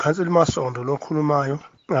Khansela Masondo lokhulumayo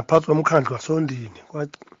ngaphansi komkhandlu wasondini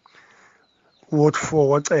Ward 4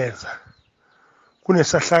 kwaCeza.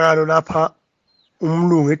 Kunesahlakalo lapha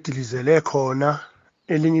umlungu edilizele khona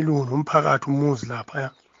elinye ilungu nomphakathi umuzi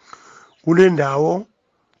lapha. Kule ndawo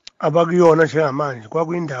abakuyona njengamanje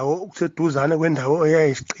kwakuyindawo kuseduzane kwendawo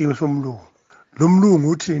eyayisiqiwe somlungu. Lo mlungu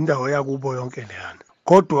uthi indawo yakubo yonke leyana.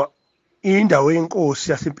 Kodwa indawo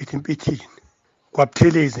yenkosi yaseMpithimpithini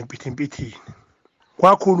kwaButhelezi eMpithimpithini.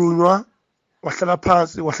 Kwakhulunywa wahlala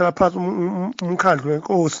phansi umkhandlu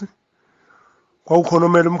wenkosi. Kwakukhona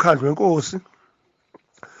omele umkhandlu wenkosi.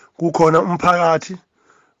 Kukhona umphakathi,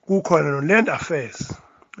 kukhona no-Land Affairs.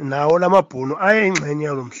 Nawo lamabhunu ayengxenye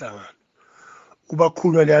yalomhlangano. Kuba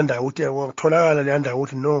kukhulunywa leya ndawo ukuthi kwatholakala leya ndawo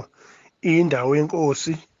ukuthi no, indawo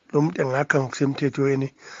yenkosi lo muntu engakha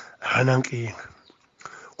ngokusemthethweni akanankinga.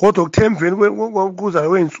 Kodwa kuthemveni kuza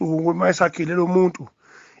kwensuku mayisakhile lo muntu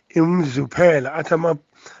imzi kuphela athi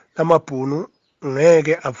lamabhunu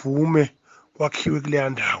ngeke avume kwakhiwe kuleya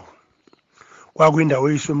ndawo. Kwakuyindawo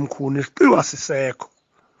eyisomkhulu isiqiwa sisekho.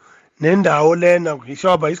 Nendawo lena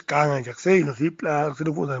ngishoba isiganga nje akuseyino ziplaza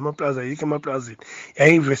selokhuza emaplaza yikho emaplazini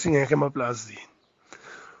yayivese ingekho emaplazini.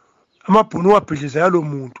 Amabhunu wabhidliza lo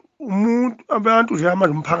muntu abantu nje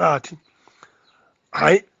amanje umphakathi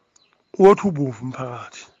hayi wothi ubuvu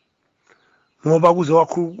umphakathi ngoba kuze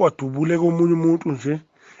kwadubule komunye umuntu nje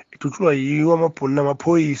ethutshwa yiwo amabhunu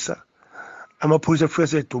namaphoyisa kufike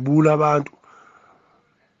sedubula abantu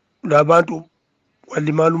labantu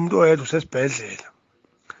walimala umuntu oyedwa usesibhedlela.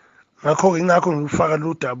 Ingakho ngifaka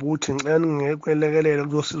lo daba ukuthi ngicela ngikwelekelele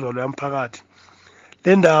kuzosizwa lo mphakathi.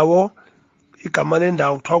 Le ndawo igama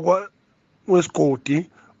lendawo kuthiwa wesigodi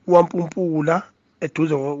Mpumpula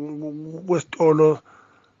eduze kwesitolo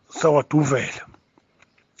sakwaDuvela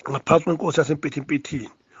ngaphansi kwenkosi yaseMpithimpithini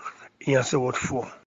iyase Ward 4.